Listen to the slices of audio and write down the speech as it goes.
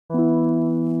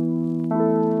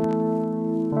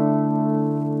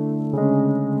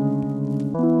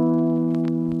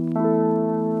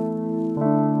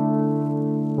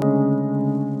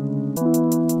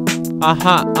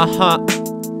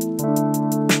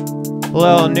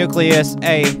Lil Nucleus,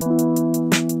 ayy.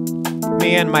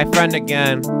 Me and my friend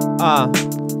again.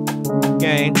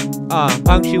 Gang.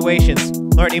 Punctuations,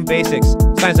 learning basics.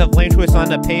 Signs of lane twists on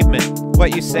the pavement.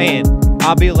 What you saying?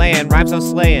 I'll be laying, rhymes I'm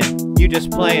slaying. You just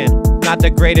playing. Not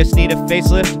the greatest, need a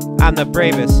facelift. I'm the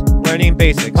bravest. Learning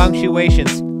basics.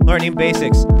 Punctuations, learning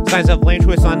basics. Signs of lane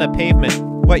twists on the pavement.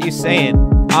 What you saying?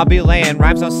 I'll be laying,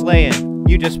 rhymes I'm slaying.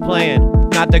 You just playing.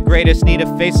 Not the greatest, need a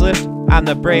facelift. I'm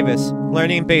the bravest,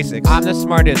 learning basics. I'm the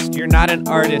smartest, you're not an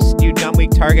artist. You dumb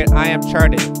weak target, I am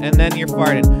charted. And then you're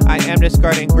farting, I am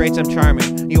discarding. Grades I'm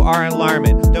charming, you are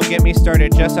alarming. Don't get me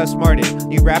started, just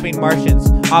outsmarted. You rapping Martians,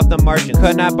 off the margins.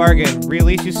 Could not bargain,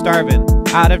 release you starving.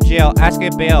 Out of jail, ask a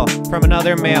bail from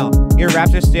another male. Your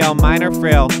raps are stale, mine are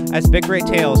frail. As big great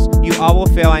tales, you all will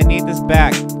fail. I need this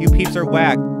back, you peeps are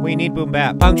whack. We need boom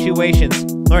bap.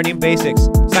 Punctuations, learning basics.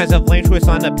 Signs of lane twists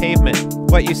on the pavement.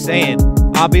 What you saying?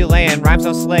 I'll be laying, rhymes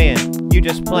I'm slaying. You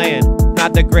just playing.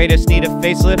 Not the greatest, need a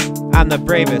facelift. I'm the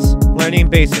bravest, learning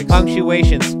basics.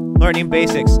 Punctuations, learning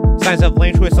basics. Signs of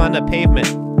lane twists on the pavement.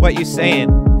 What you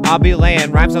saying? I'll be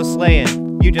laying, rhymes I'm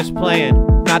slaying. You just playing.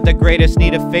 Not the greatest,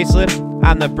 need a facelift.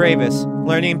 I'm the bravest,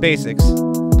 learning basics.